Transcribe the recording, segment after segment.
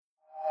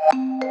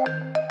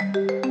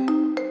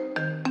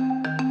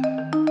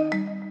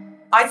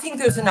I think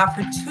there's an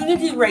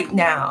opportunity right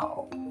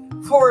now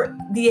for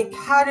the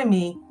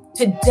academy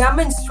to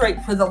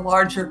demonstrate for the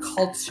larger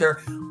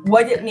culture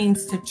what it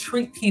means to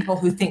treat people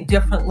who think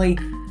differently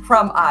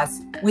from us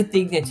with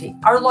dignity.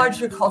 Our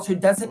larger culture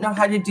doesn't know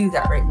how to do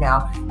that right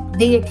now.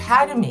 The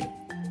academy,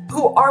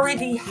 who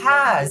already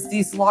has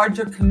these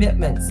larger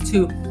commitments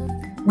to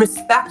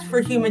respect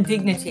for human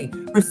dignity,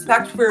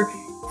 respect for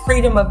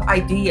freedom of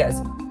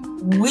ideas,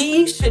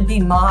 we should be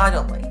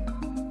modeling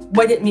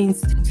what it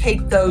means to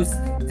take those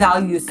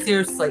values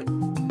seriously.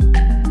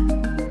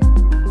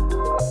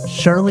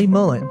 Shirley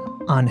Mullen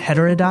on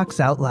Heterodox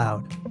Out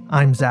Loud.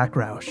 I'm Zach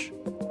Roush.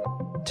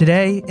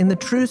 Today, in the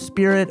true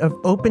spirit of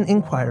open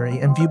inquiry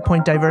and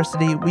viewpoint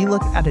diversity, we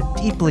look at a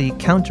deeply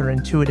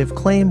counterintuitive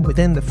claim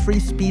within the free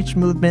speech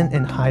movement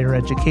in higher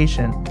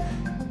education,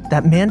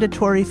 that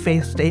mandatory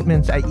faith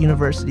statements at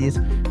universities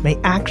may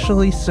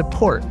actually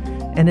support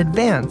and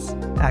advance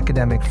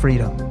academic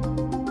freedom.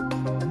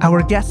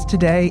 Our guest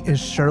today is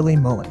Shirley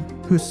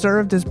Mullen, who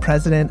served as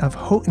president of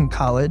Houghton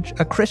College,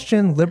 a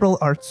Christian liberal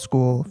arts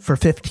school, for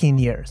 15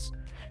 years.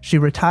 She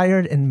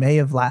retired in May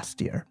of last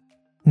year.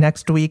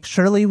 Next week,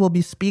 Shirley will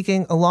be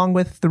speaking along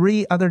with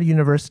 3 other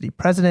university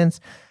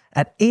presidents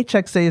at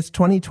HXA's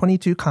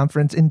 2022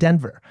 conference in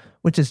Denver,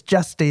 which is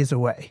just days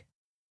away.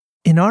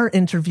 In our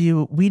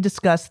interview, we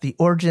discuss the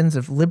origins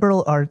of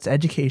liberal arts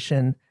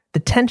education,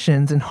 the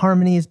tensions and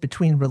harmonies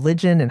between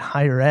religion and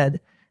higher ed,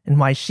 and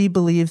why she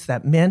believes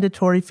that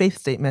mandatory faith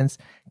statements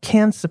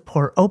can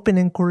support open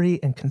inquiry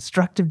and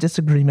constructive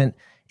disagreement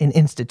in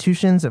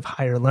institutions of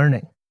higher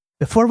learning.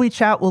 Before we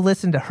chat, we'll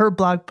listen to her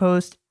blog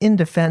post in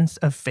defense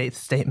of faith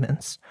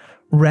statements,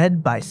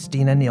 read by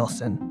Stina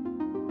Nielsen.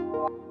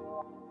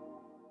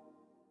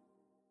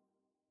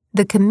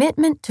 The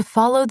commitment to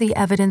follow the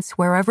evidence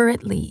wherever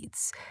it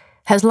leads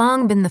has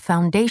long been the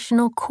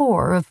foundational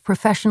core of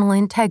professional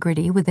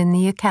integrity within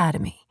the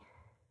academy.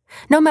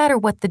 No matter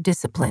what the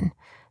discipline,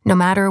 no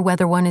matter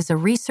whether one is a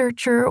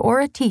researcher or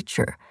a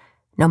teacher,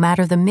 no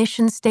matter the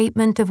mission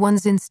statement of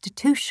one's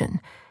institution,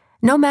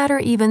 no matter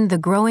even the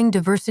growing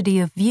diversity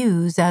of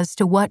views as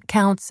to what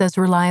counts as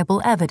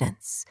reliable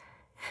evidence.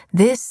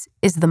 This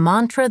is the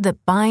mantra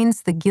that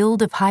binds the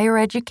Guild of Higher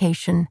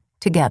Education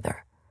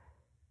together.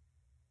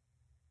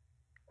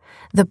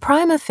 The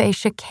prima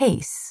facie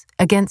case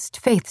against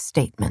faith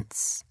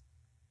statements.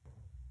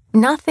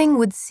 Nothing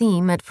would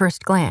seem at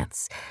first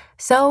glance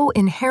so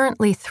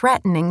inherently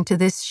threatening to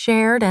this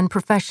shared and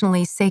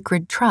professionally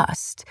sacred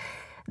trust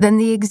than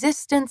the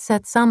existence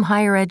at some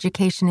higher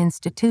education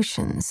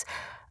institutions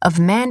of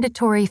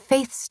mandatory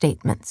faith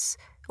statements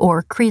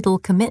or creedal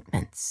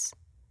commitments.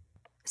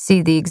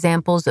 See the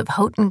examples of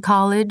Houghton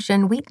College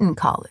and Wheaton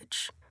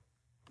College.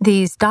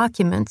 These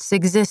documents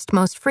exist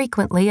most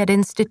frequently at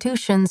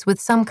institutions with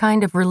some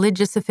kind of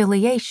religious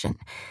affiliation,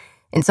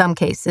 in some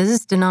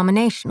cases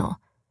denominational,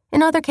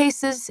 in other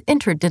cases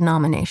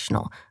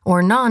interdenominational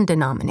or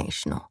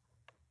non-denominational.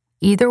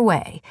 Either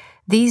way,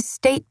 these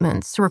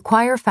statements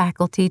require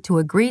faculty to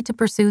agree to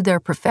pursue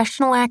their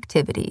professional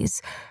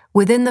activities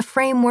within the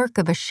framework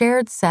of a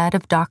shared set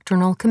of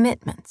doctrinal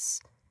commitments.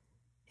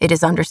 It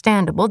is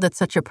understandable that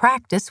such a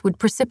practice would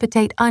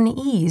precipitate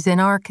unease in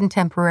our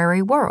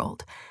contemporary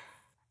world.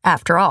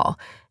 After all,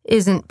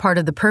 isn't part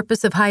of the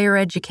purpose of higher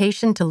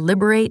education to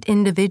liberate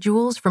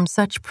individuals from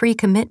such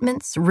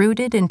pre-commitments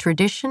rooted in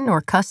tradition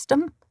or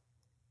custom?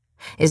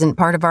 Isn't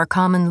part of our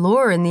common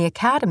lore in the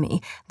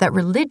academy that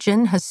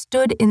religion has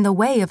stood in the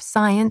way of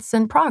science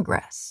and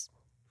progress?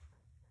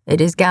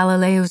 It is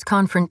Galileo's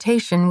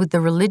confrontation with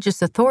the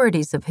religious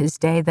authorities of his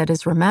day that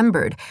is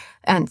remembered,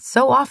 and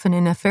so often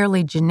in a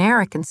fairly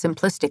generic and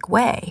simplistic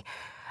way,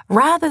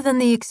 rather than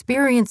the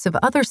experience of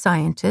other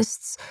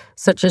scientists,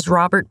 such as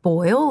Robert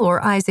Boyle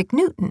or Isaac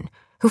Newton,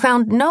 who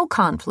found no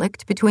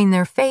conflict between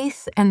their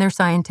faith and their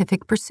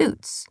scientific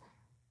pursuits.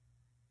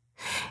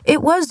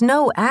 It was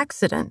no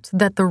accident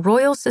that the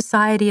Royal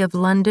Society of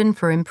London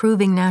for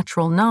Improving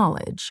Natural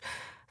Knowledge,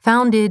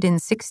 founded in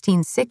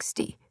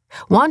 1660,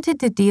 wanted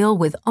to deal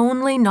with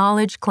only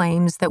knowledge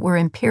claims that were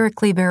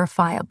empirically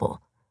verifiable,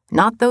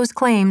 not those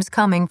claims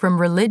coming from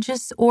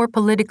religious or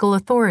political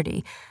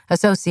authority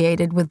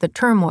associated with the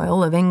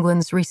turmoil of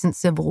England's recent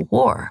Civil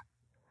War.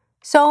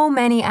 So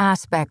many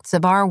aspects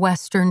of our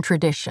Western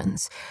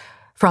traditions,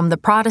 from the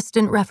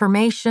Protestant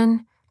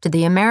Reformation to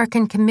the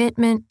American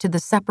commitment to the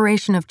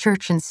separation of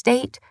church and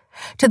state,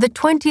 to the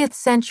 20th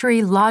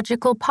century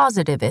logical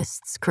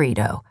positivists'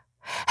 credo,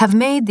 have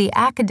made the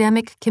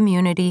academic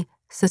community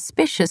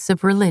suspicious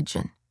of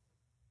religion.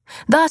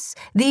 Thus,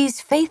 these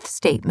faith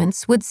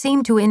statements would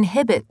seem to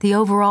inhibit the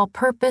overall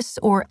purpose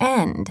or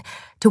end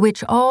to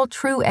which all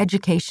true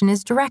education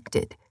is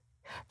directed,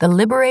 the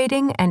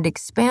liberating and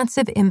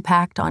expansive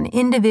impact on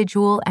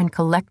individual and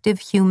collective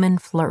human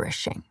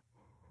flourishing.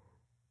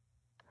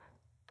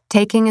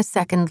 Taking a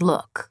second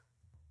look.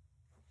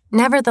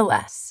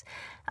 Nevertheless,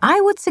 I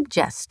would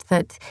suggest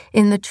that,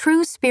 in the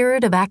true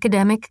spirit of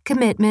academic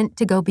commitment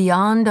to go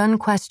beyond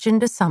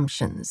unquestioned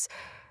assumptions,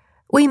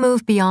 we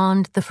move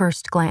beyond the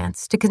first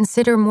glance to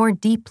consider more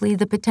deeply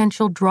the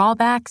potential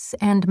drawbacks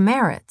and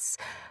merits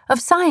of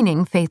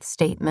signing faith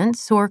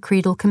statements or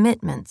creedal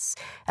commitments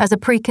as a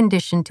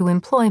precondition to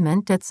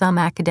employment at some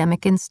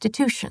academic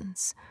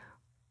institutions.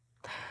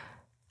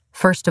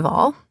 First of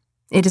all,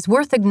 it is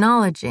worth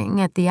acknowledging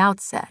at the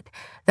outset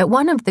that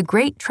one of the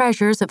great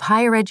treasures of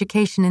higher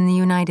education in the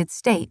United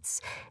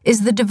States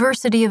is the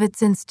diversity of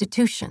its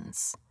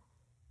institutions.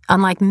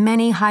 Unlike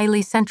many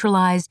highly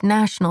centralized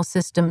national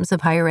systems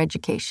of higher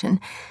education,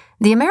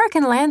 the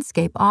American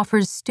landscape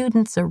offers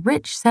students a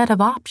rich set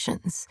of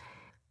options.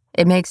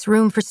 It makes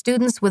room for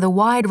students with a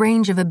wide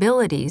range of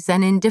abilities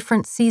and in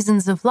different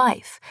seasons of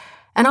life,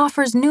 and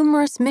offers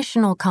numerous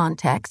missional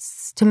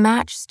contexts to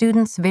match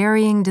students'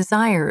 varying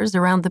desires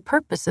around the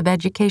purpose of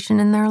education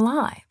in their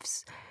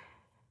lives.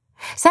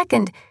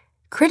 Second,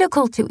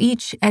 critical to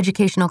each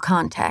educational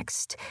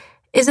context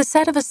is a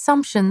set of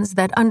assumptions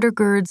that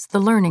undergirds the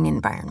learning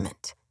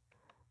environment.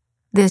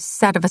 This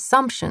set of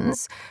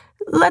assumptions,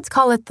 let's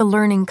call it the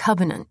learning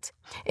covenant,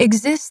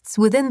 exists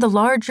within the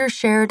larger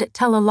shared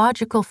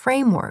teleological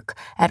framework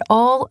at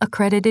all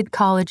accredited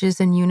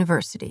colleges and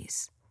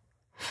universities.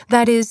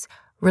 That is,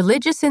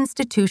 religious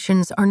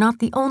institutions are not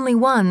the only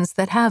ones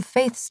that have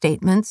faith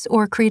statements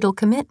or creedal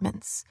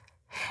commitments.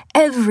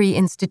 Every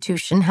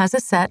institution has a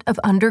set of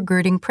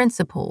undergirding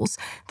principles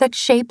that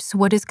shapes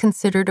what is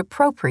considered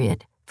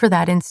appropriate for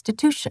that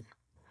institution.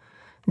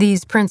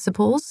 These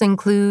principles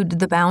include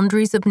the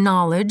boundaries of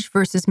knowledge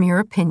versus mere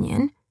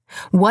opinion,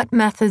 what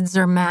methods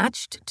are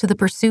matched to the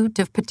pursuit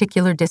of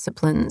particular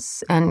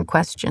disciplines and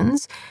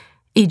questions,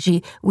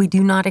 e.g., we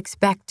do not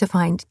expect to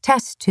find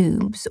test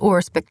tubes or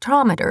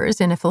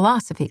spectrometers in a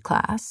philosophy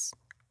class,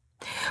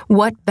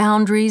 what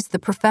boundaries the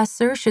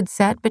professor should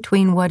set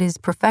between what is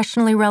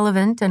professionally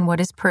relevant and what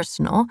is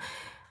personal,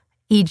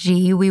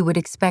 e.g., we would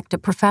expect a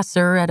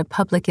professor at a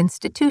public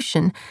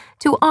institution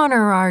to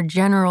honor our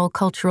general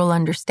cultural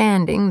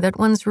understanding that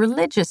one's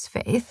religious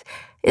faith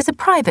is a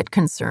private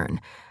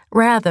concern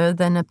rather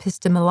than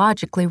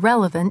epistemologically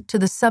relevant to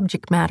the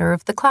subject matter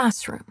of the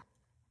classroom.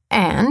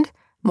 And,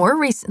 more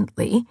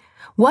recently,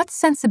 what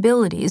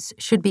sensibilities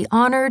should be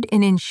honored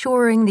in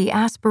ensuring the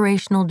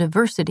aspirational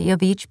diversity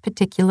of each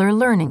particular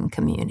learning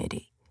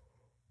community.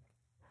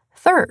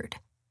 Third,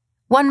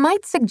 one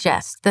might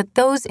suggest that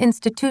those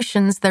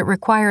institutions that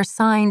require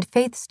signed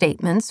faith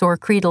statements or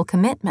creedal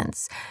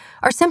commitments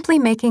are simply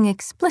making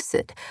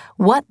explicit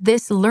what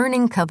this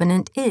learning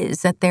covenant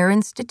is at their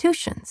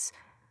institutions.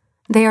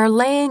 They are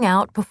laying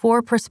out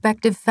before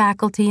prospective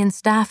faculty and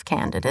staff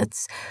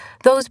candidates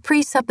those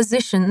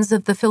presuppositions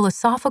of the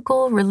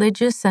philosophical,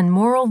 religious, and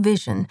moral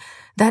vision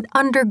that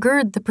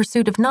undergird the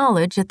pursuit of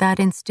knowledge at that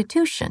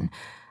institution,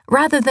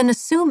 rather than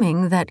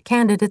assuming that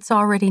candidates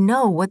already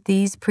know what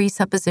these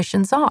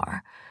presuppositions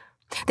are.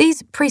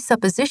 These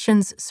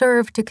presuppositions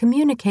serve to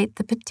communicate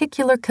the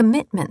particular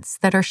commitments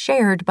that are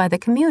shared by the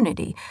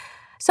community,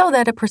 so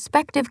that a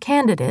prospective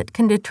candidate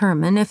can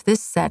determine if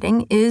this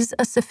setting is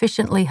a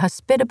sufficiently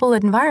hospitable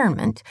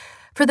environment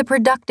for the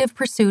productive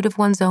pursuit of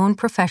one's own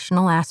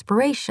professional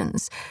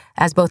aspirations,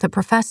 as both a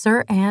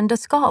professor and a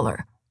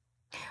scholar.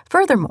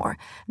 Furthermore,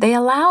 they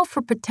allow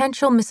for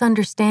potential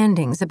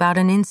misunderstandings about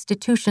an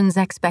institution's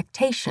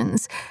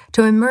expectations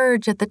to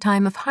emerge at the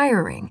time of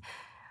hiring,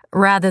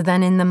 rather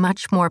than in the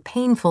much more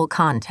painful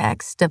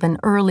context of an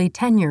early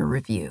tenure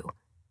review.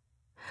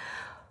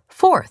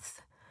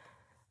 Fourth,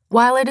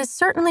 while it is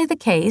certainly the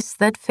case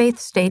that faith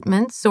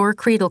statements or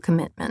creedal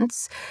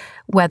commitments,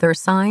 whether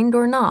signed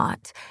or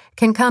not,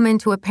 can come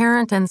into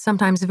apparent and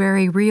sometimes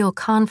very real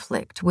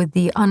conflict with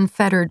the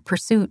unfettered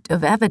pursuit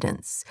of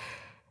evidence,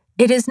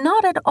 it is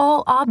not at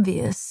all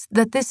obvious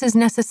that this is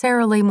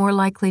necessarily more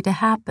likely to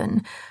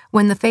happen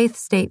when the faith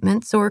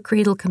statements or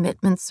creedal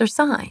commitments are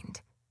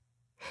signed.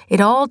 It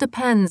all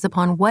depends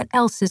upon what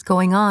else is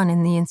going on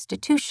in the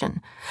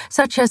institution,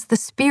 such as the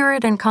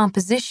spirit and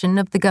composition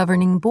of the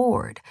governing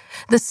board,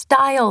 the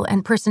style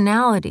and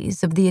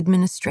personalities of the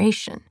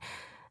administration,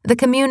 the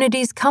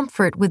community's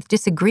comfort with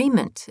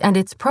disagreement and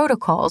its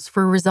protocols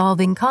for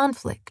resolving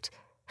conflict,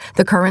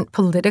 the current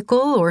political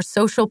or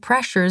social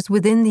pressures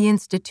within the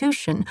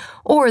institution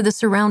or the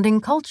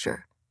surrounding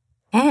culture,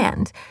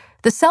 and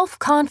the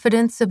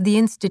self-confidence of the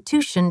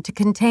institution to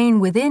contain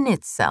within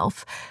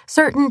itself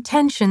certain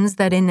tensions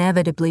that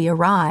inevitably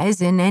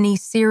arise in any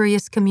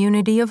serious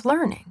community of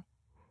learning.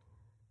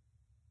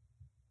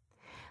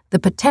 The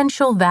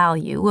potential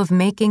value of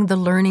making the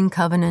learning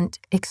covenant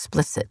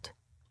explicit.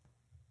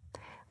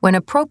 When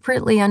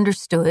appropriately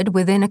understood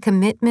within a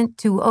commitment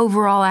to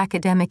overall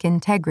academic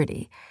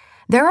integrity,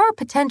 there are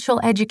potential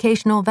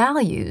educational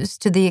values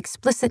to the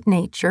explicit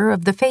nature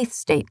of the faith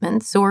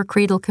statements or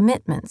creedal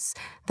commitments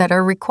that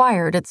are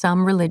required at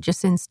some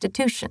religious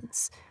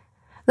institutions.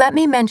 Let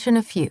me mention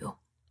a few.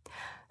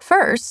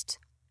 First,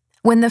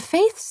 when the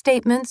faith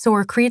statements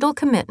or creedal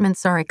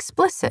commitments are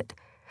explicit,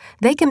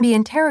 they can be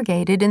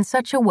interrogated in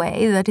such a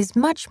way that is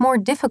much more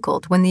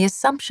difficult when the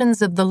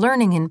assumptions of the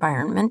learning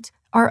environment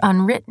are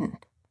unwritten.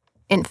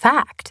 In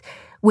fact,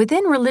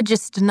 within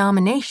religious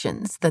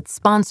denominations that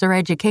sponsor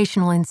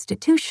educational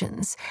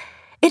institutions,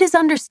 it is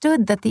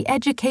understood that the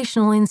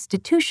educational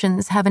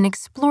institutions have an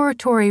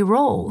exploratory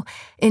role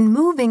in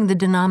moving the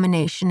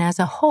denomination as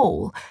a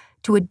whole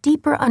to a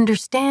deeper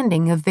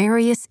understanding of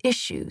various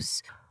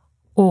issues,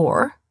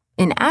 or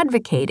in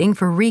advocating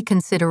for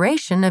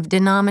reconsideration of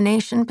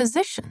denomination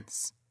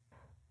positions.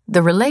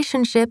 The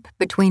relationship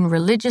between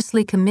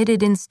religiously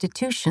committed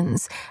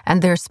institutions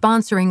and their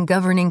sponsoring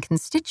governing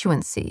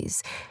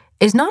constituencies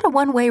is not a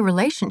one-way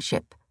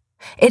relationship.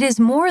 It is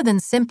more than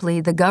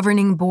simply the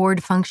governing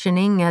board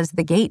functioning as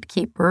the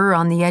gatekeeper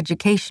on the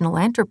educational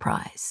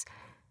enterprise.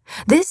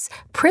 This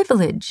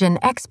privilege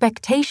and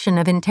expectation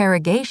of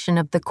interrogation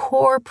of the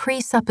core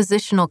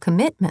presuppositional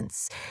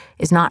commitments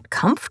is not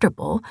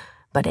comfortable,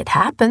 but it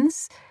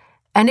happens,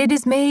 and it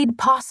is made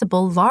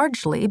possible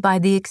largely by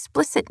the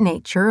explicit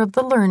nature of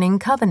the learning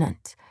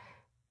covenant.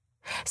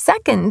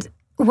 Second,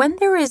 when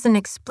there is an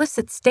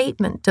explicit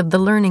statement of the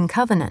learning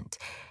covenant,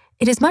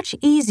 it is much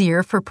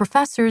easier for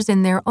professors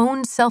in their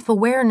own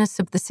self-awareness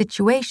of the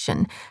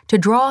situation to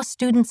draw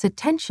students'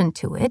 attention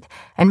to it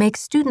and make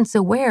students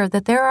aware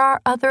that there are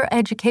other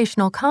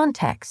educational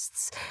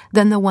contexts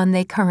than the one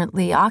they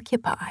currently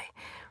occupy.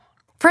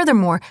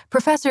 Furthermore,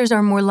 professors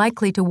are more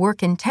likely to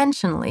work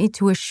intentionally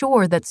to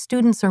assure that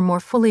students are more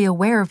fully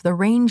aware of the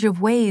range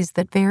of ways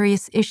that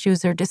various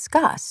issues are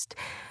discussed,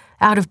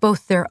 out of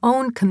both their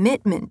own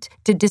commitment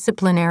to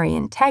disciplinary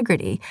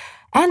integrity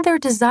and their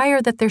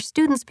desire that their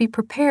students be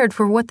prepared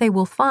for what they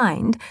will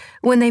find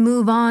when they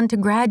move on to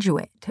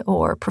graduate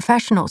or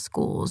professional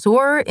schools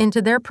or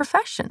into their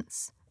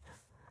professions.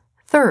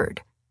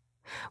 Third,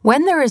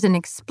 when there is an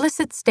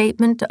explicit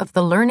statement of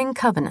the learning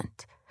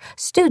covenant,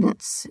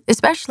 students,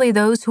 especially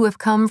those who have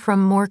come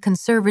from more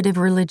conservative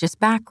religious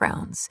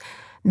backgrounds,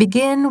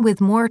 begin with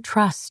more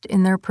trust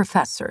in their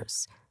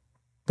professors.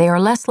 They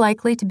are less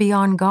likely to be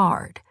on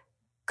guard.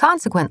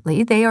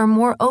 Consequently, they are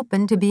more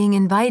open to being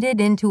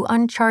invited into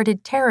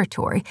uncharted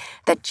territory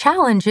that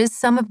challenges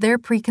some of their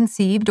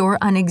preconceived or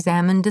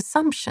unexamined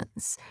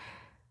assumptions.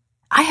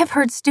 I have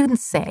heard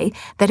students say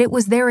that it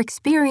was their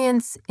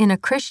experience in a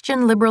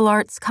Christian liberal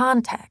arts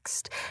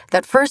context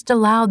that first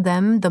allowed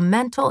them the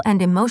mental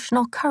and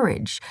emotional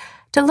courage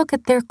to look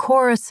at their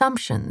core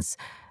assumptions,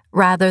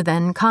 rather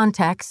than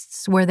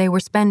contexts where they were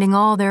spending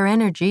all their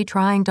energy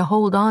trying to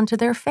hold on to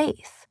their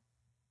faith.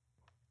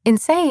 In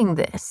saying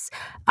this,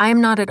 I am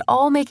not at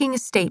all making a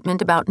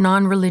statement about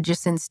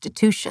non-religious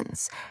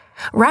institutions.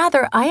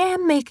 Rather, I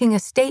am making a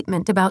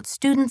statement about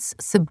students'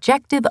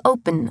 subjective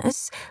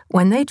openness,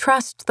 when they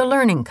trust the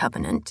learning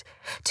covenant,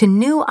 to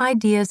new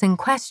ideas and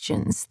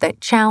questions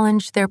that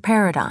challenge their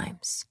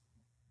paradigms.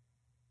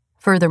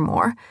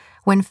 Furthermore,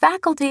 when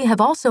faculty have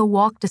also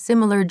walked a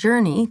similar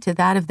journey to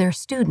that of their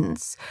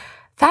students,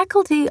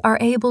 faculty are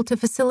able to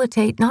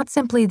facilitate not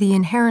simply the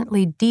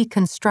inherently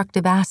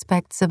deconstructive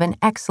aspects of an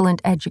excellent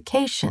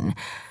education,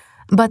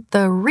 but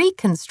the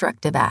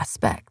reconstructive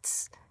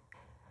aspects.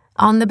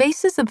 On the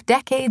basis of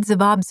decades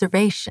of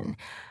observation,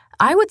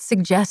 I would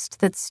suggest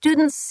that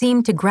students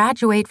seem to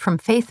graduate from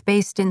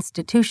faith-based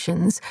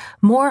institutions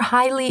more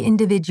highly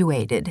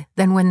individuated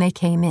than when they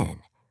came in.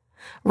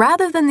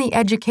 Rather than the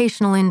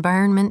educational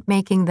environment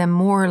making them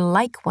more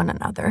like one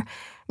another,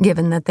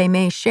 given that they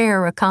may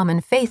share a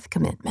common faith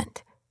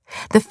commitment,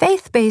 the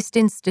faith-based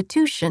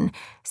institution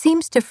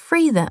seems to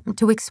free them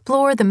to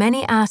explore the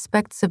many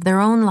aspects of their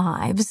own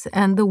lives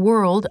and the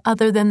world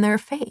other than their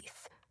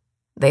faith.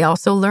 They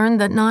also learn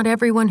that not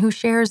everyone who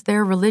shares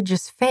their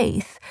religious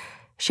faith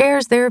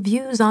shares their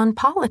views on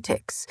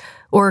politics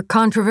or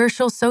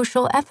controversial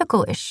social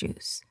ethical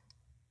issues.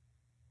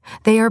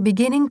 They are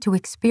beginning to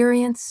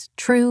experience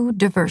true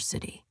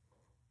diversity.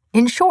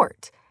 In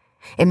short,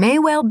 it may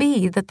well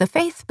be that the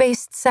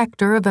faith-based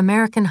sector of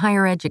American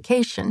higher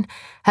education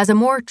has a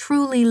more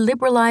truly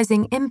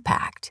liberalizing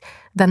impact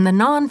than the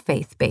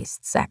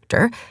non-faith-based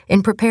sector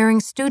in preparing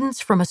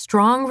students from a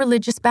strong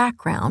religious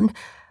background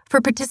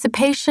for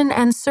participation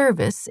and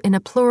service in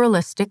a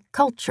pluralistic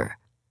culture.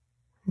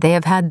 They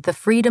have had the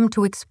freedom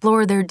to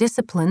explore their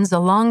disciplines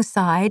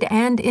alongside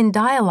and in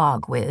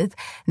dialogue with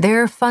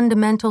their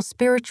fundamental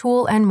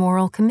spiritual and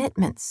moral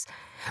commitments,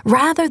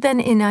 rather than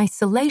in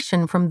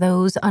isolation from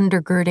those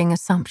undergirding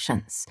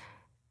assumptions.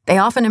 They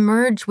often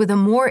emerge with a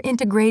more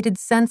integrated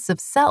sense of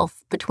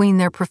self between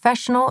their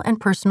professional and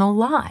personal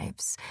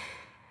lives.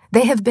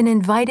 They have been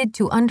invited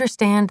to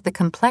understand the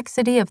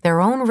complexity of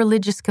their own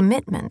religious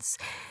commitments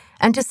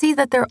and to see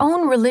that their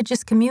own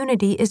religious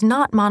community is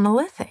not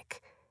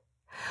monolithic.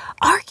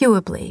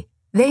 Arguably,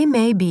 they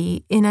may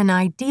be in an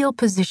ideal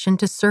position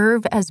to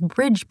serve as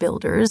bridge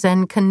builders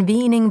and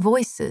convening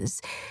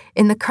voices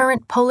in the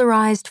current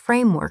polarized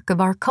framework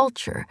of our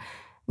culture,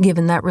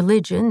 given that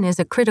religion is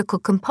a critical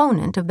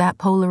component of that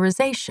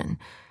polarization.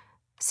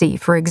 See,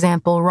 for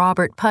example,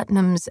 Robert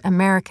Putnam's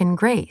American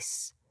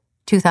Grace,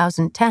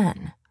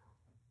 2010.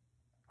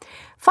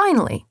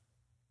 Finally,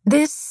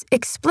 This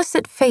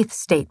explicit faith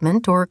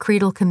statement or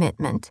creedal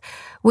commitment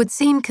would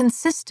seem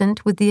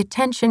consistent with the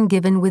attention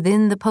given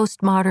within the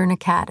postmodern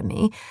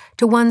academy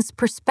to one's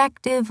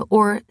perspective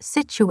or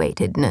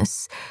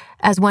situatedness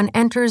as one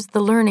enters the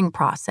learning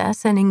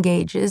process and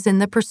engages in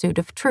the pursuit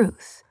of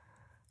truth.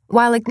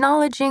 While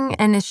acknowledging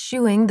and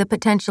eschewing the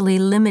potentially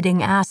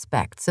limiting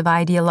aspects of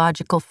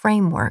ideological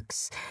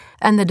frameworks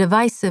and the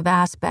divisive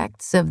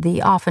aspects of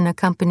the often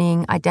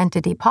accompanying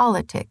identity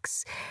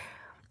politics,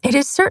 it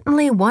is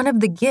certainly one of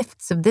the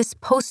gifts of this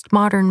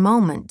postmodern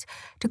moment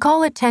to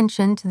call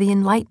attention to the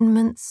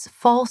Enlightenment's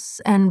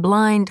false and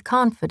blind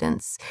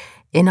confidence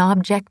in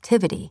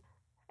objectivity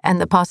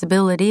and the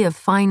possibility of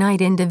finite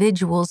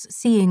individuals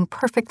seeing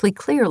perfectly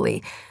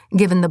clearly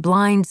given the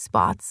blind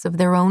spots of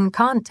their own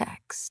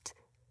context.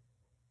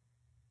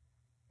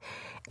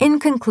 In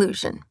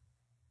conclusion,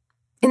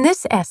 in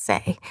this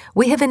essay,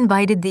 we have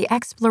invited the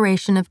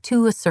exploration of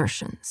two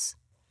assertions.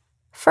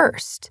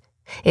 First,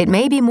 it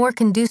may be more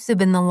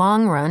conducive in the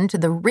long run to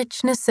the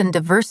richness and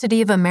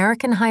diversity of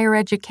American higher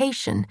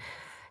education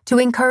to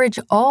encourage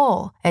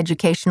all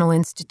educational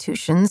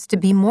institutions to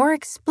be more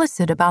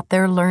explicit about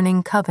their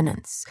learning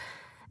covenants,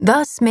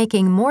 thus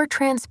making more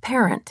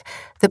transparent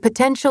the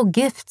potential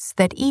gifts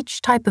that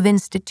each type of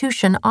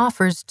institution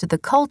offers to the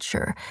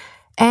culture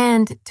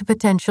and to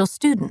potential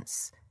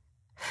students.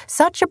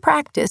 Such a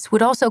practice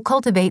would also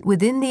cultivate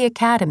within the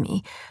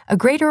academy a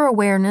greater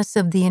awareness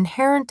of the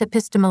inherent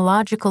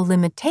epistemological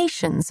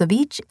limitations of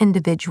each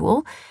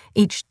individual,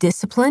 each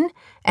discipline,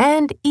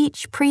 and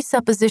each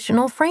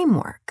presuppositional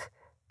framework.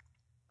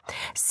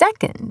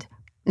 Second,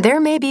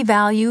 there may be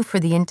value for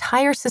the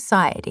entire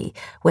society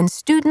when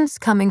students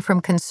coming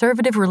from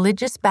conservative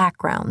religious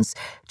backgrounds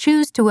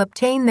choose to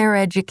obtain their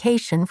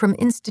education from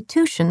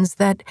institutions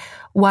that,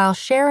 while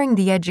sharing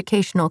the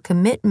educational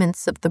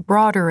commitments of the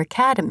broader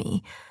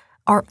academy,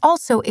 are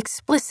also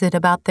explicit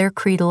about their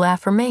creedal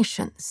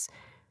affirmations.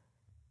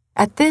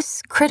 At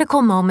this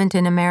critical moment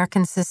in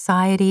American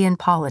society and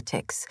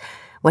politics,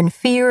 when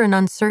fear and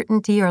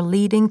uncertainty are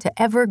leading to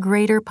ever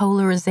greater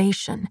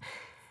polarization,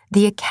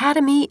 the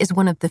Academy is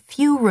one of the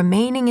few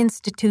remaining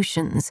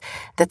institutions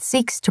that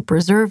seeks to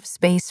preserve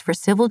space for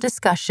civil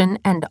discussion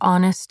and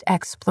honest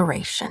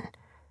exploration.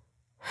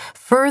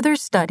 Further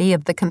study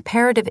of the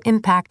comparative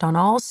impact on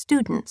all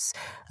students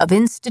of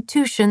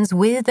institutions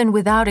with and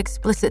without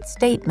explicit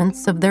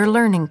statements of their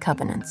learning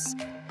covenants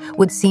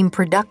would seem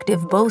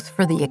productive both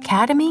for the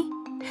Academy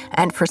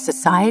and for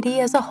society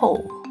as a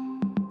whole.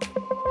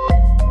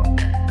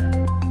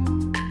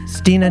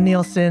 Stina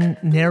Nielsen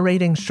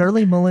narrating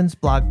Shirley Mullen's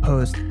blog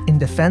post in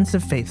defense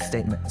of faith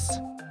statements.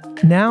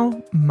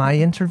 Now, my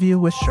interview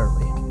with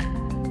Shirley.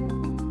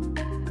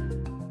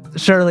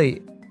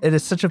 Shirley, it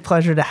is such a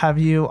pleasure to have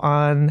you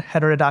on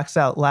Heterodox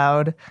Out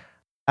Loud.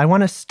 I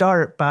want to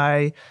start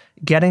by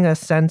getting a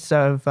sense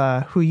of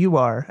who you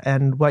are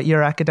and what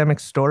your academic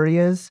story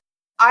is.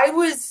 I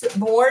was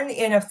born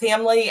in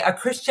a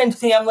Christian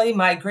family.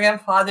 My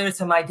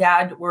grandfathers and my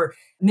dad were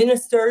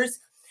ministers.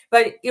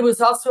 But it was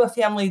also a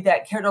family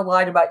that cared a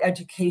lot about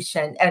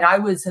education. And I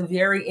was a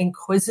very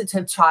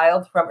inquisitive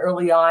child from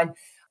early on.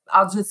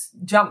 I'll just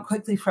jump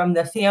quickly from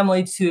the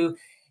family to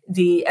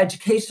the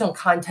educational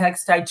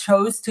context. I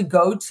chose to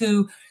go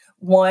to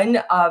one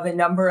of a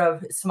number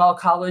of small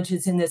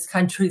colleges in this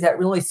country that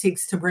really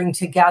seeks to bring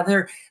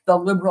together the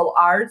liberal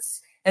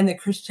arts and the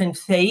Christian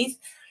faith.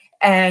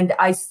 And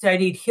I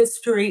studied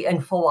history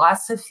and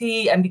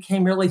philosophy and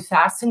became really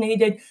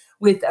fascinated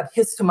with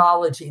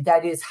epistemology.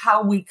 That is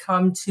how we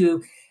come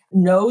to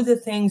know the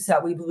things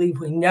that we believe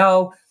we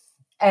know.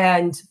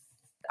 And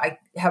I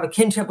have a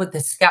kinship with the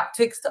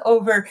skeptics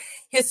over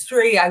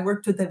history. I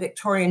worked with the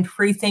Victorian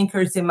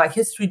freethinkers in my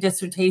history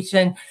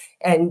dissertation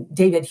and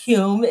David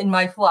Hume in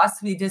my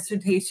philosophy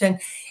dissertation.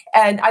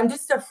 And I'm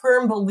just a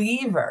firm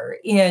believer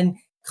in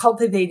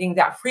cultivating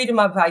that freedom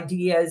of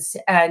ideas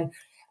and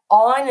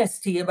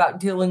honesty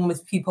about dealing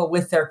with people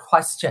with their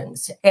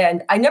questions.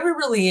 And I never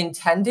really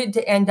intended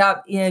to end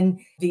up in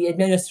the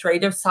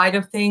administrative side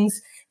of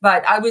things,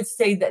 but I would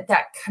say that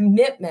that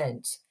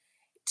commitment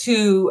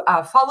to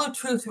follow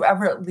truth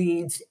wherever it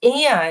leads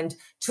and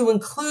to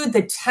include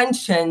the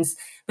tensions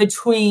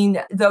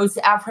between those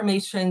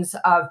affirmations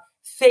of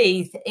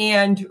faith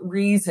and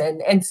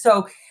reason. And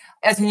so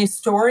as an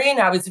historian,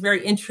 I was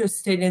very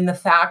interested in the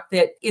fact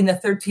that in the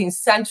 13th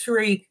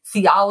century,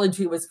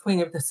 theology was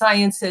queen of the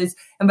sciences.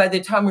 And by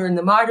the time we're in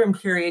the modern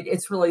period,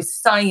 it's really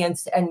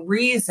science and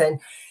reason.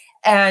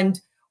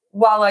 And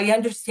while I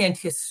understand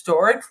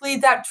historically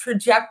that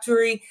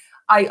trajectory,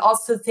 I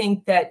also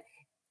think that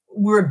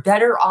we're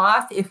better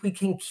off if we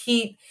can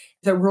keep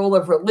the role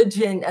of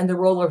religion and the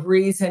role of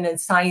reason and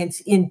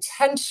science in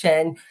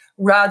tension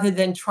rather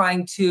than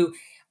trying to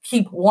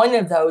keep one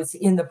of those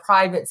in the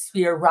private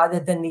sphere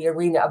rather than the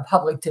arena of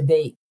public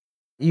debate.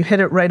 You hit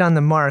it right on the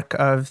mark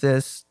of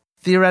this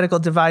theoretical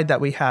divide that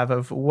we have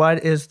of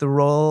what is the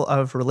role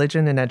of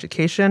religion in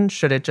education?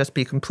 Should it just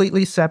be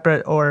completely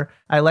separate? Or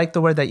I like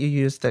the word that you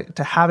used,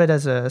 to have it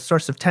as a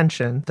source of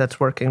tension that's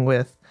working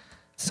with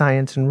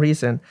science and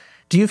reason.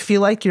 Do you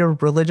feel like your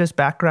religious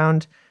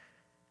background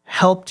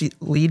helped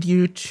lead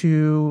you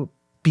to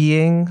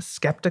being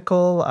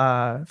skeptical,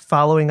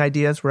 following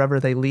ideas wherever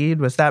they lead?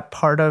 Was that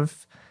part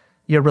of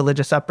your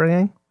religious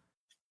upbringing?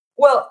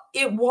 Well,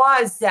 it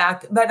was,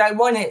 Zach, but I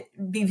want to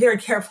be very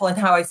careful in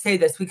how I say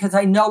this because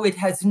I know it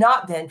has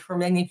not been for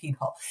many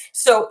people.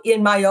 So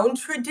in my own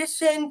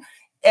tradition,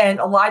 and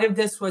a lot of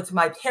this was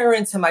my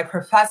parents and my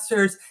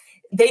professors,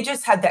 they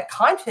just had that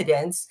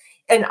confidence.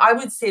 And I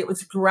would say it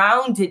was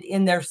grounded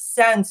in their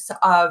sense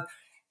of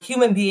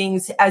human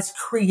beings as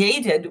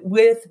created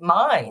with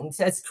minds,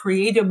 as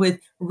created with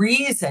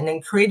reason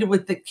and created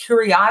with the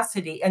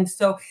curiosity. And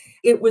so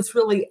it was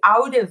really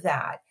out of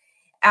that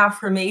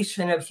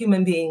affirmation of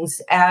human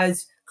beings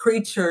as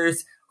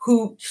creatures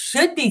who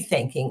should be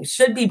thinking,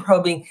 should be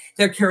probing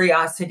their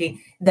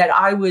curiosity that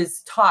I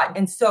was taught.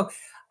 And so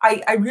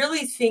I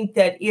really think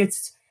that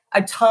it's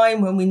a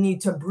time when we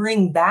need to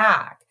bring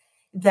back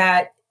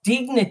that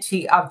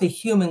dignity of the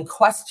human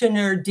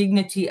questioner,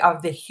 dignity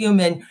of the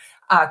human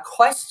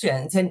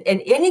questions. And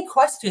any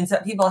questions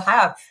that people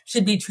have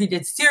should be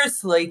treated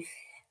seriously.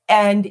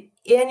 And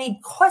any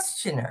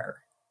questioner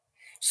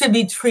should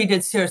be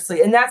treated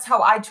seriously. And that's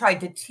how I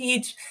tried to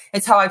teach.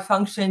 It's how I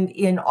functioned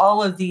in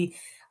all of the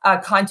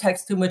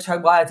contexts in which I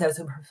was as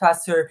a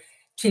professor,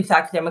 chief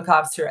academic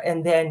officer,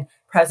 and then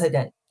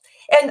president.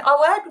 And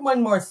I'll add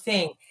one more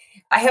thing.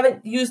 I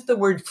haven't used the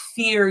word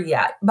fear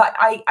yet, but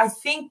I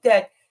think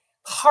that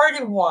part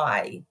of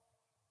why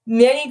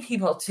many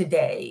people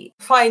today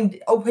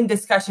find open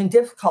discussion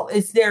difficult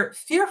is they're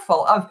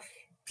fearful of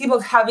people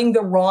having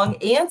the wrong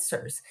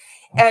answers.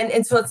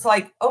 And so it's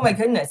like, oh my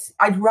goodness,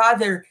 I'd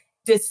rather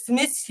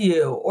dismiss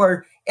you,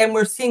 and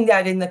we're seeing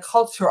that in the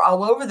culture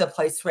all over the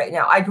place right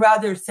now. I'd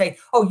rather say,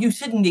 oh, you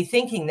shouldn't be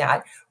thinking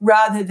that,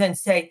 rather than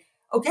say,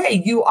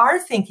 okay, you are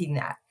thinking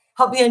that.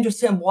 Help me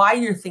understand why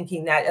you're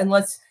thinking that, and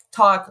let's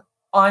talk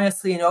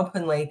honestly and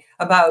openly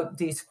about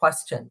these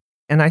questions.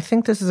 And I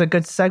think this is a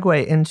good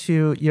segue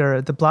into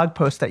the blog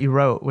post that you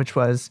wrote, which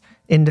was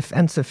In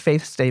Defense of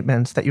Faith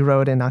Statements, that you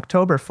wrote in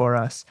October for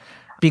us,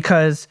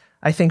 because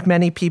I think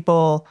many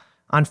people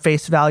on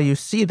face value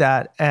see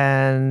that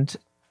and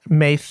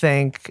may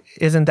think,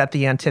 isn't that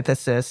the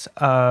antithesis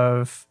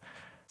of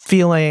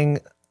feeling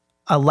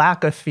a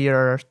lack of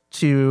fear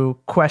to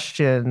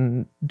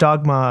question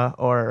dogma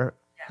or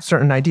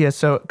certain ideas?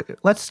 So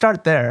let's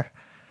start there.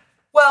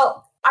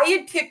 Well, I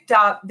had picked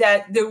up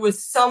that there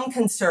was some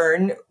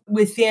concern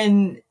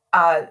within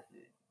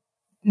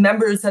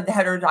members of the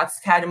Heterodox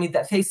Academy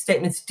that faith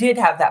statements did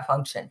have that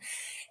function.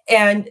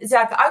 And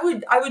Zach, I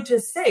would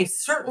just say,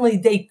 certainly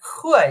they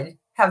could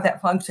have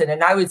that function.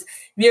 And I was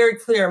very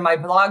clear in my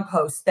blog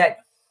post that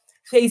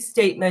faith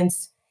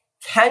statements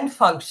can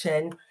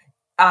function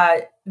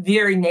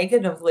very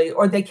negatively,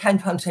 or they can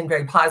function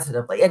very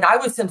positively. And I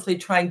was simply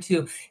trying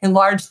to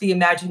enlarge the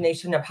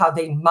imagination of how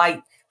they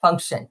might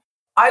function.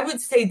 I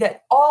would say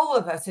that all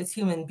of us as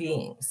human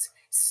beings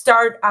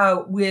start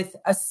out with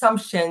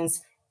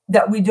assumptions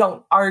that we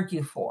don't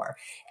argue for.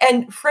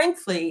 And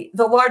frankly,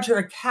 the larger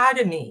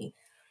academy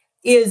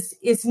is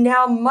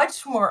now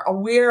much more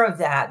aware of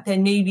that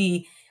than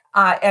maybe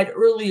at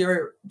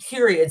earlier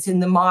periods in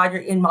the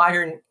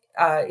modern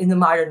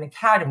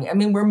academy. I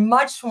mean, we're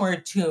much more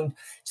attuned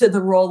to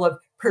the role of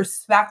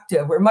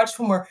perspective. We're much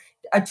more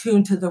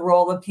attuned to the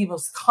role of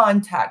people's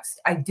context,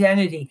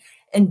 identity,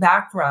 and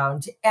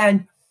background.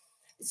 And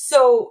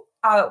so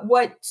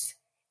what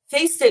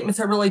faith statements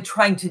are really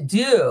trying to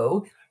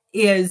do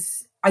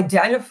is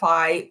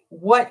identify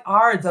what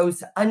are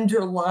those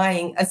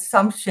underlying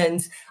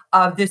assumptions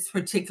of this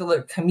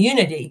particular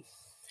community.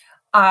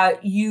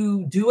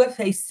 You do a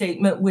faith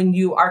statement when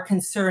you are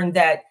concerned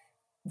that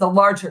the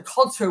larger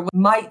culture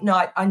might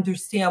not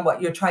understand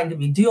what you're trying to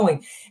be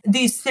doing.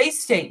 These faith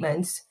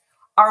statements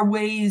are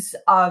ways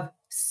of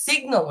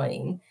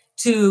signaling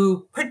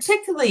to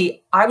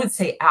particularly, I would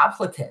say,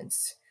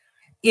 applicants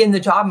in the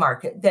job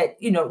market that,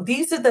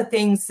 these are the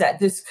things that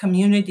this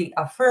community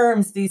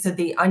affirms. These are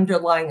the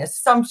underlying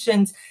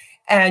assumptions.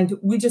 And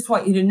we just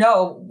want you to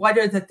know what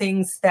are the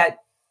things that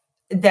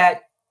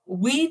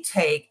we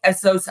take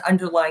as those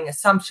underlying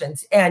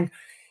assumptions. And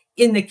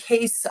in the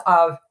case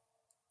of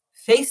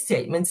faith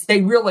statements,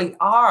 they really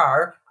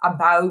are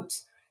about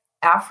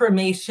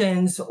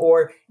affirmations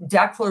or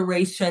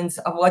declarations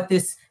of what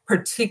this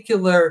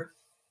particular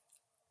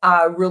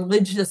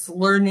religious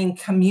learning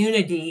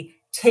community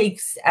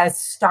takes as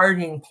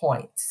starting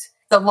points.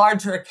 The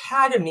larger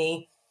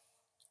academy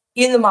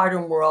in the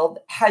modern world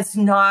has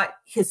not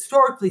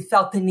historically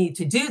felt the need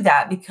to do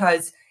that,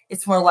 because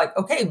it's more like,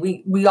 okay,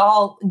 we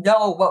all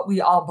know what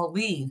we all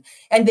believe.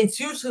 And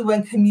it's usually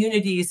when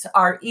communities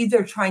are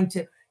either trying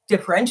to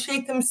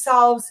differentiate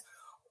themselves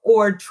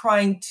or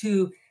trying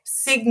to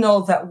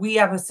signal that we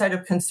have a set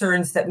of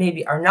concerns that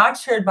maybe are not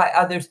shared by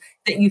others,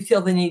 that you feel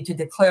the need to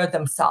declare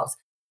themselves.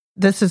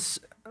 This is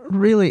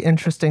really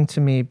interesting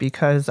to me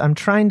because I'm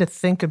trying to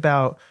think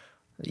about,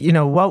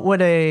 what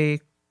would a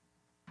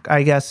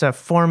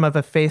form of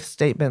a faith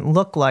statement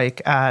look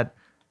like at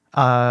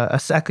a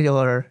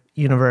secular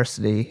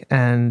university?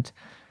 And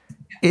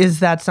is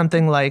that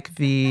something like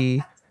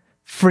the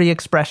free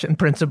expression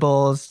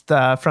principles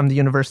from the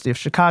University of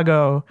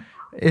Chicago.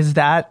 Is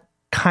that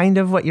kind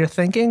of what you're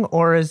thinking,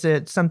 or is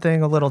it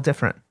something a little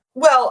different?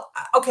 Well,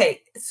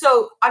 okay.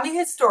 So I'm a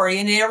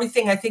historian, and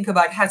everything I think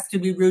about has to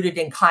be rooted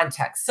in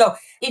context. So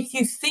if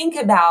you think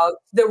about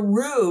the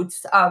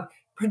roots of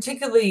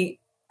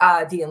particularly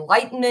the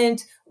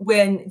Enlightenment,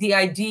 when the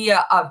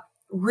idea of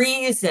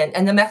reason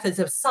and the methods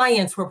of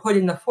science were put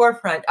in the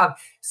forefront of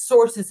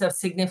sources of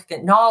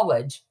significant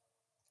knowledge,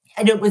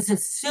 and it was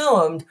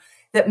assumed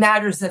that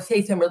matters of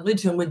faith and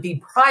religion would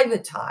be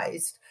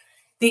privatized,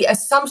 the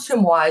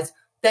assumption was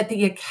that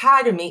the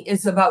academy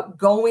is about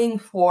going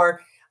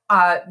for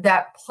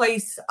that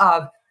place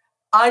of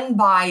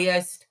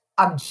unbiased,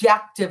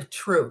 objective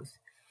truth.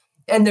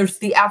 And there's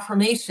the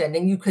affirmation,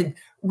 and you could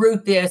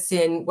root this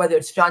in whether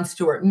it's John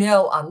Stuart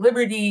Mill on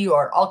liberty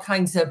or all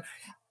kinds of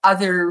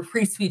other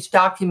free speech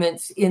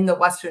documents in the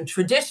Western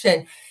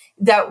tradition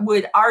that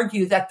would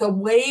argue that the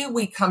way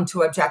we come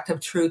to objective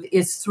truth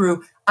is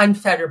through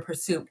unfettered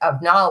pursuit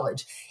of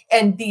knowledge.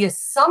 And the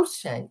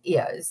assumption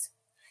is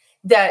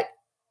that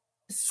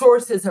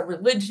sources of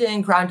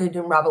religion grounded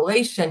in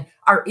revelation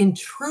are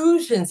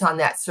intrusions on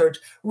that search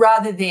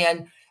rather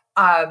than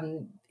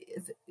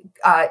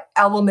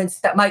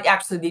elements that might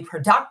actually be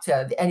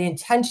productive and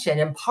intention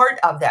and part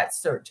of that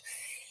search.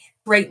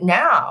 Right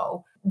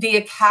now, the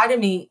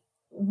academy,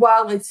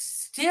 while it's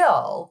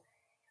still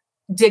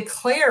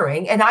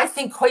declaring, and I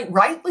think quite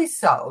rightly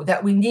so,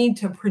 that we need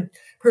to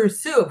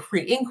pursue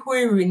free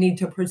inquiry, we need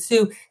to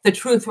pursue the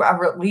truth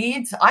wherever it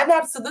leads. I'm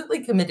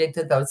absolutely committed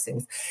to those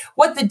things.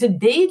 What the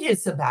debate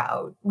is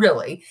about,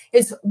 really,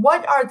 is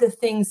what are the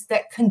things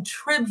that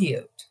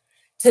contribute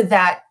to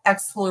that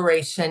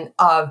exploration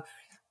of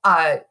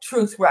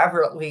truth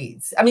wherever it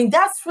leads. I mean,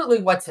 that's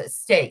really what's at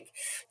stake.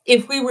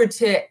 If we were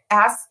to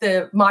ask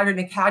the modern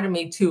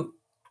academy to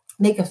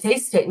make a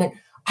faith statement,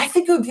 I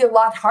think it would be a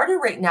lot harder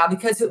right now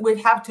because it would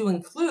have to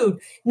include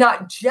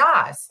not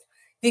just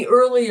the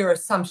earlier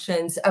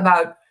assumptions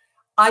about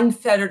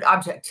unfettered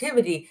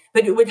objectivity,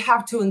 but it would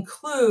have to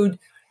include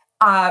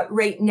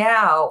right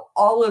now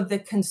all of the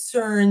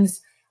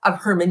concerns of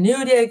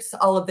hermeneutics,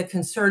 all of the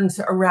concerns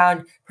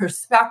around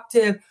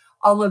perspective,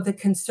 all of the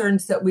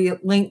concerns that we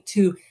link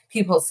to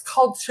people's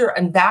culture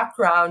and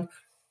background.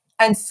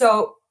 And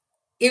so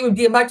it would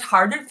be a much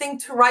harder thing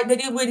to write,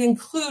 but it would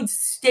include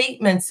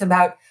statements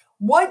about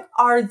what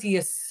are the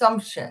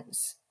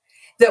assumptions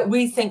that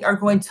we think are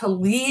going to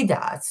lead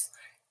us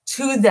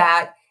to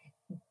that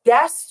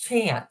best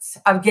chance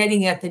of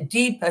getting at the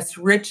deepest,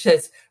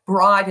 richest,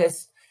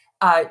 broadest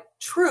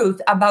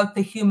truth about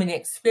the human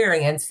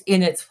experience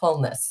in its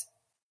fullness.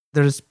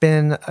 There's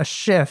been a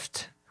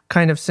shift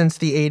kind of since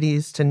the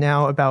 80s to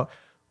now about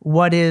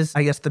what is,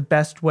 I guess, the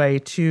best way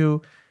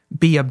to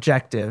be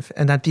objective,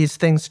 and that these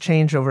things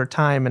change over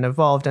time and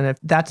evolved. And if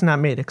that's not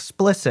made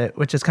explicit,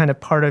 which is kind of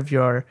part of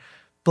your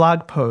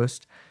blog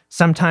post,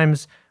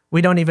 sometimes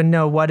we don't even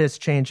know what is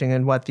changing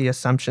and what the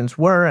assumptions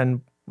were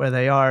and where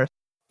they are.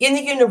 In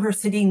the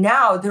university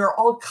now, there are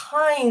all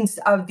kinds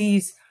of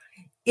these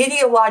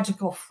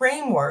ideological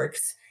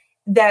frameworks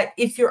that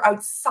if you're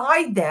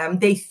outside them,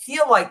 they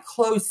feel like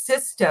closed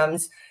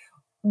systems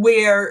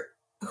where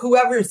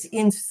whoever's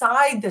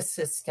inside the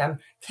system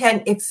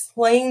can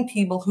explain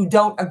people who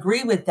don't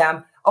agree with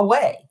them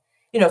away.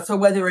 So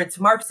whether it's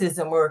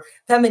Marxism or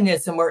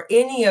feminism or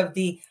any of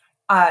the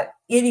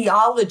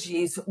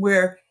ideologies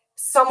where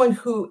someone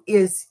who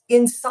is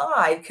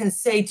inside can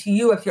say to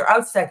you, if you're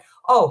outside,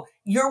 oh,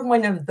 you're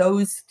one of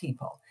those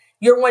people.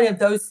 You're one of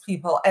those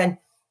people. And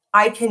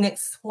I can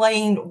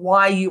explain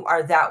why you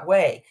are that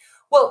way.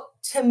 Well,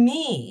 to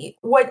me,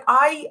 what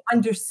I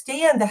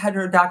understand the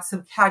Heterodox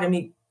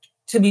Academy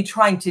to be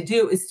trying to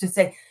do is to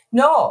say,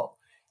 no,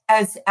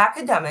 as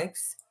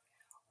academics,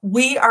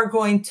 we are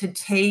going to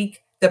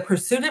take the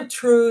pursuit of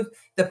truth,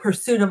 the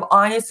pursuit of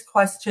honest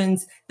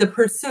questions, the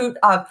pursuit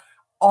of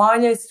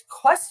honest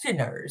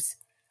questioners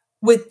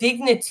with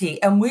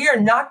dignity. And we are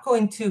not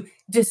going to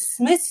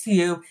dismiss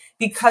you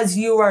because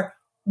you are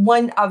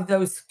one of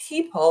those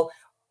people,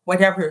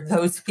 whatever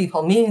those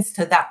people means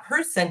to that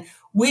person.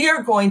 We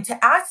are going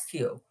to ask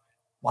you,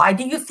 why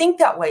do you think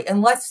that way?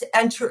 And let's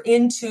enter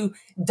into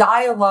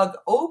dialogue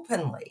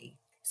openly.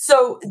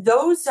 So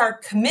those are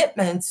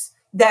commitments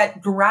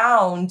that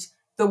ground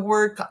the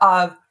work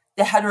of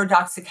the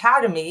Heterodox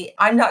Academy.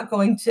 I'm not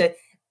going to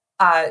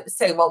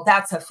say, well,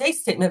 that's a faith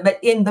statement, but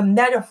in the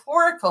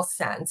metaphorical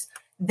sense,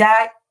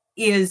 that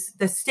is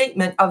the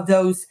statement of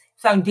those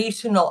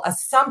foundational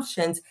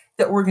assumptions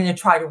that we're going to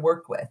try to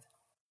work with.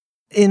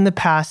 In the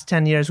past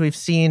 10 years, we've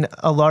seen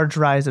a large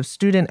rise of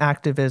student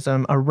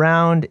activism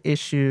around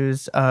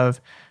issues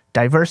of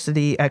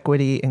diversity,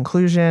 equity,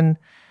 inclusion.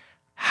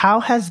 How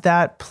has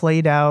that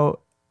played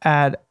out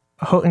at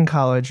Houghton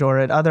College or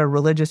at other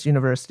religious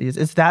universities?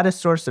 Is that a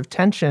source of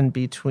tension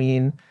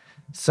between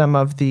some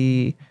of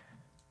the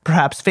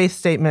perhaps faith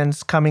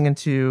statements coming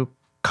into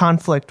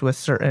conflict with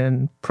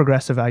certain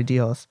progressive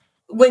ideals?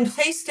 when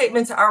faith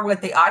statements are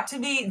what they ought to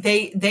be,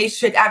 they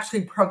should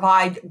actually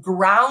provide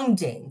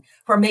grounding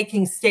for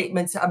making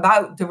statements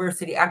about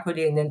diversity,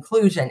 equity, and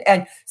inclusion.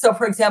 And so,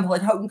 for example,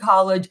 at Houghton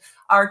College,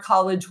 our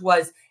college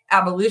was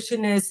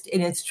abolitionist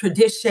in its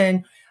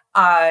tradition,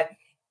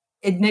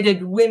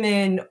 admitted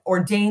women,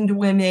 ordained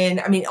women.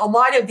 I mean, a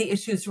lot of the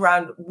issues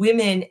around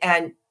women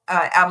and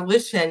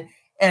abolition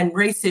and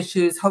race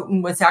issues,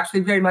 Houghton was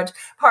actually very much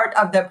part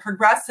of the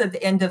progressive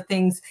end of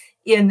things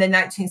in the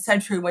 19th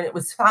century when it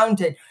was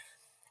founded.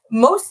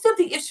 Most of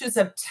the issues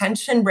of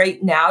tension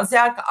right now,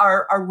 Zach,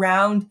 are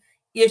around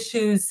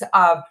issues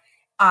of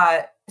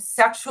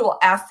sexual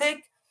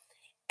ethic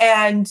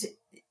and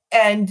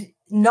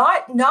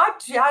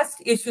not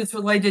just issues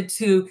related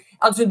to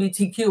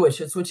LGBTQ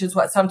issues, which is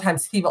what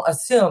sometimes people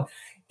assume.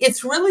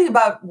 It's really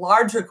about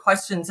larger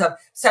questions of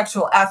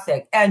sexual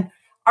ethic. And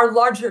our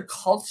larger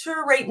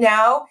culture right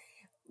now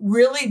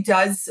really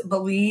does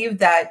believe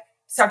that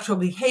sexual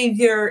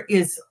behavior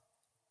is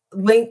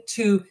linked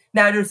to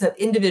matters of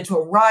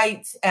individual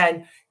rights,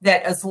 and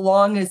that as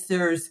long as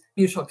there's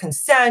mutual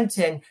consent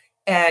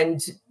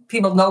and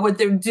people know what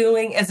they're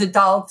doing as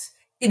adults,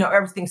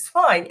 everything's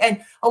fine.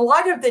 And a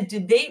lot of the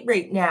debate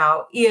right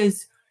now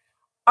is,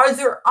 are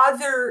there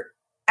other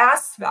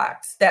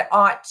aspects that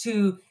ought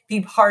to be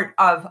part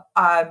of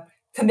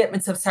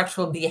commitments of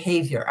sexual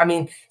behavior? I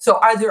mean, so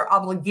are there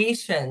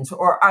obligations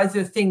or are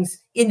there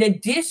things in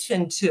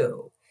addition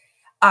to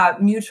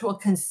mutual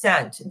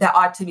consent that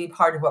ought to be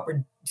part of what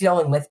we're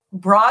dealing with?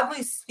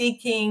 Broadly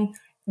speaking,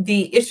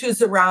 the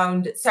issues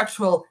around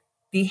sexual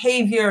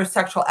behavior,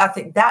 sexual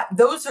ethic,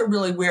 those are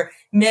really where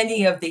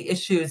many of the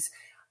issues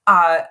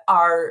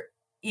are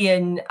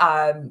in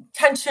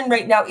tension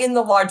right now in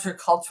the larger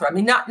culture. I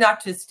mean,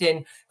 not just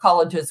in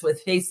colleges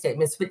with faith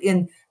statements, but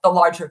in the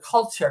larger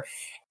culture.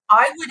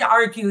 I would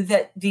argue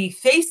that the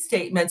faith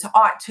statements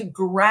ought to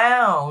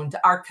ground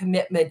our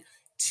commitment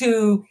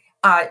to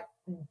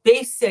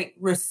basic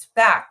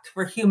respect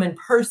for human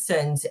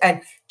persons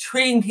and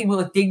treating people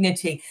with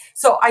dignity.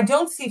 So I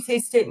don't see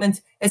faith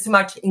statements as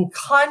much in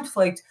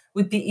conflict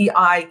with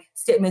DEI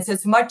statements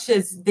as much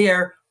as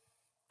their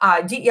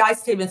DEI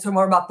statements are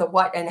more about the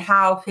what and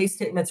how. Faith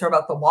statements are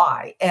about the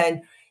why.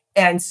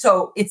 And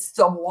so it's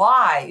the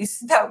whys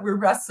that we're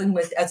wrestling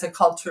with as a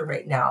culture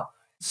right now.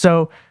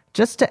 So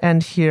just to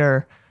end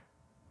here,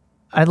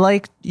 I'd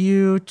like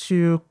you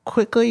to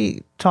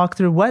quickly talk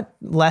through what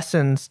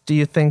lessons do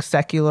you think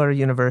secular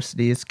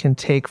universities can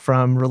take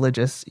from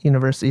religious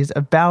universities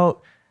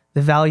about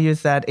the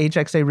values that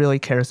HXA really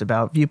cares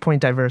about: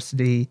 viewpoint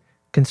diversity,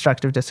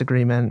 constructive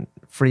disagreement,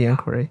 free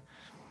inquiry?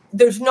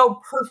 There's no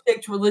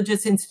perfect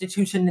religious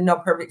institution and no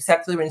perfect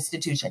secular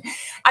institution.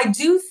 I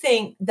do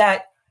think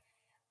that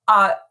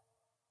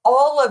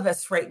all of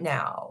us right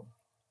now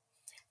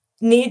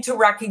need to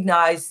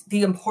recognize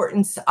the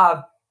importance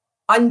of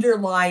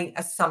underlying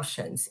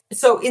assumptions.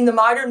 So in the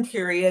modern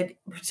period,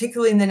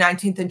 particularly in the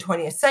 19th and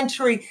 20th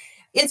century,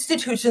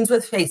 institutions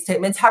with faith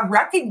statements have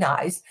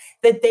recognized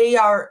that they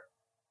are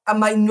a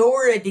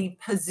minority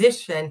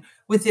position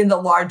within the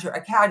larger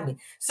academy.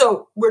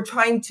 So we're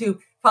trying to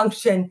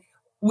function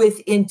with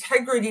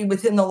integrity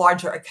within the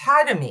larger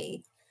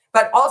academy,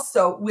 but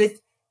also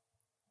with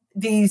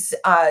these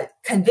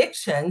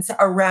convictions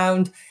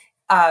around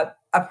a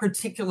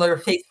particular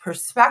faith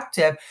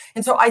perspective.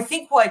 And so I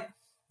think what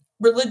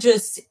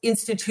religious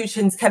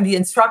institutions can be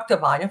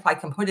instructive on, if I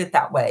can put it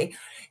that way,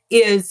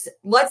 is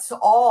let's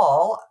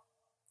all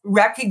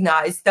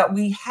recognize that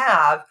we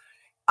have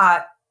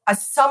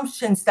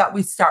assumptions that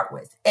we start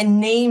with and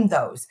name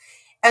those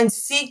and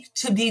seek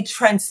to be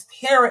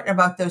transparent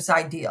about those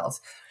ideals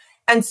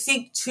and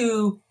seek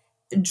to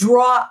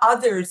draw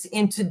others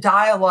into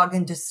dialogue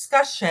and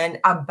discussion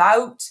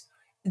about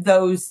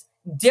those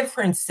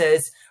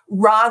differences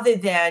rather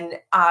than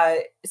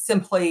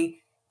simply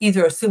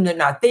either assume they're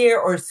not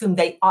there or assume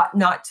they ought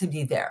not to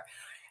be there.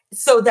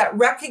 So that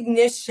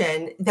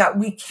recognition that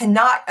we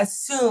cannot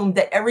assume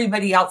that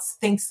everybody else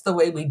thinks the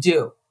way we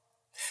do.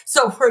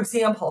 So, for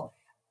example,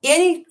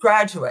 any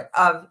graduate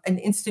of an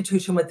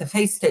institution with a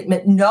faith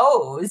statement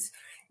knows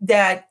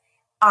that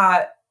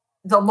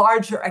the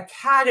larger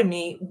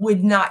academy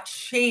would not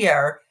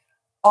share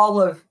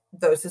all of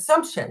those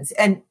assumptions.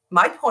 And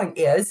my point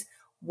is,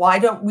 why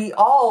don't we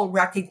all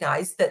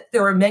recognize that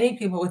there are many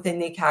people within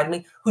the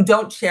academy who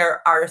don't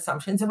share our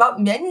assumptions about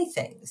many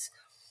things?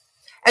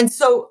 And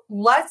so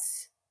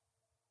let's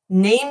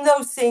name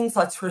those things.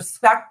 Let's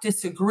respect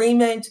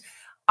disagreement.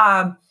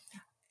 All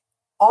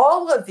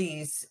of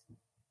these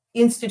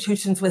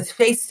institutions with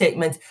faith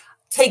statements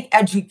take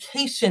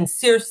education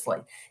seriously.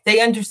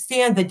 They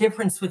understand the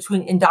difference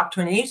between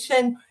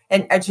indoctrination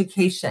and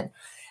education.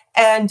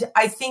 And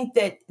I think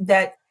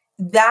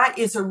that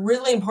is a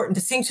really important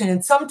distinction.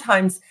 And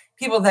sometimes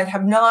people that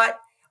have not,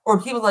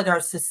 or people that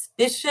are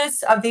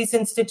suspicious of these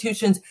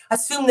institutions,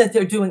 assume that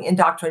they're doing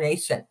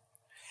indoctrination.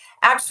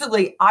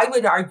 Actually, I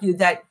would argue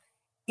that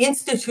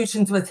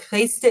institutions with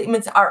faith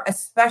statements are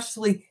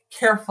especially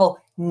careful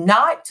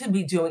not to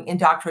be doing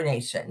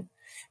indoctrination,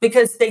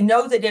 because they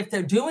know that if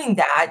they're doing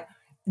that,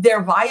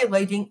 they're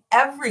violating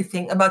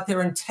everything about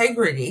their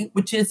integrity,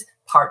 which is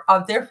part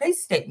of their faith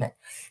statement.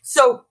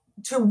 So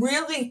to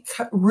really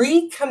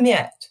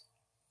recommit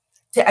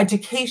to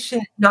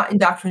education, not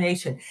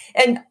indoctrination.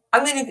 And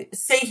I'm going to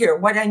say here,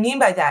 what I mean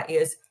by that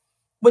is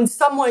when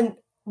someone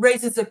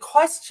raises a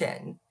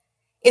question,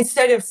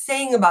 instead of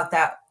saying about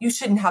that, you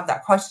shouldn't have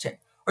that question,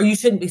 or you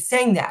shouldn't be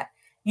saying that.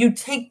 You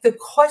take the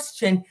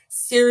question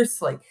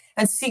seriously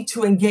and seek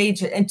to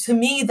engage it. And to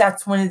me,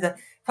 that's one of the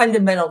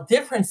fundamental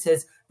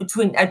differences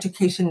between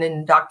education and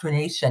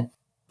indoctrination.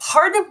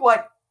 Part of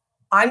what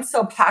I'm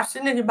so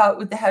passionate about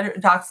with the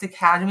Heterodox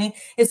Academy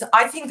is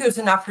I think there's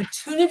an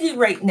opportunity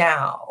right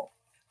now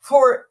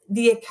for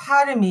the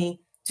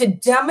Academy to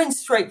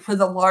demonstrate for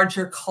the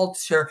larger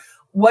culture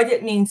what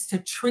it means to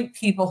treat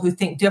people who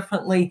think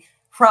differently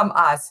from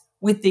us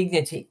with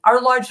dignity.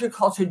 Our larger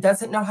culture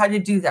doesn't know how to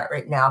do that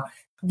right now.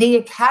 The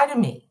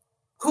Academy,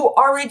 who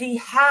already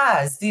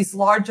has these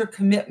larger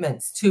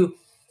commitments to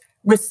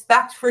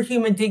respect for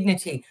human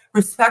dignity,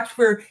 respect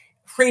for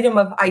freedom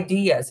of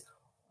ideas,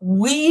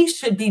 we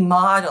should be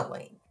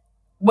modeling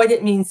what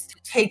it means to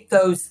take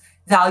those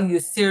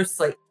values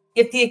seriously.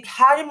 If the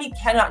Academy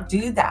cannot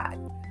do that,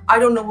 I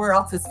don't know where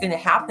else it's going to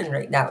happen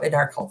right now in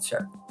our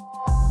culture.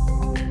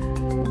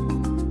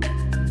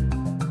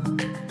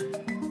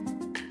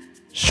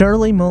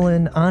 Shirley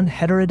Mullen on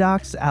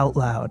Heterodox Out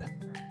Loud.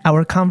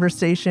 Our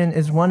conversation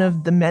is one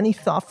of the many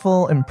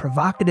thoughtful and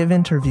provocative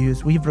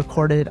interviews we've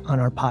recorded on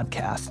our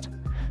podcast.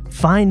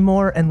 Find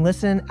more and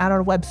listen at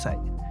our website,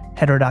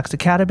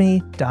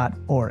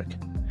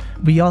 heterodoxacademy.org.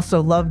 We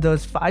also love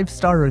those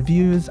 5-star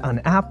reviews on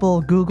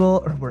Apple,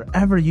 Google, or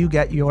wherever you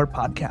get your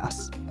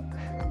podcasts.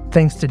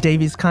 Thanks to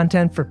Davies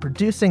Content for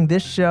producing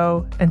this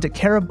show and to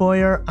Kara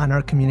Boyer on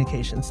our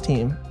communications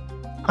team.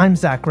 I'm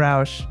Zach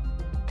Roush.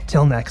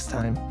 Till next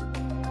time.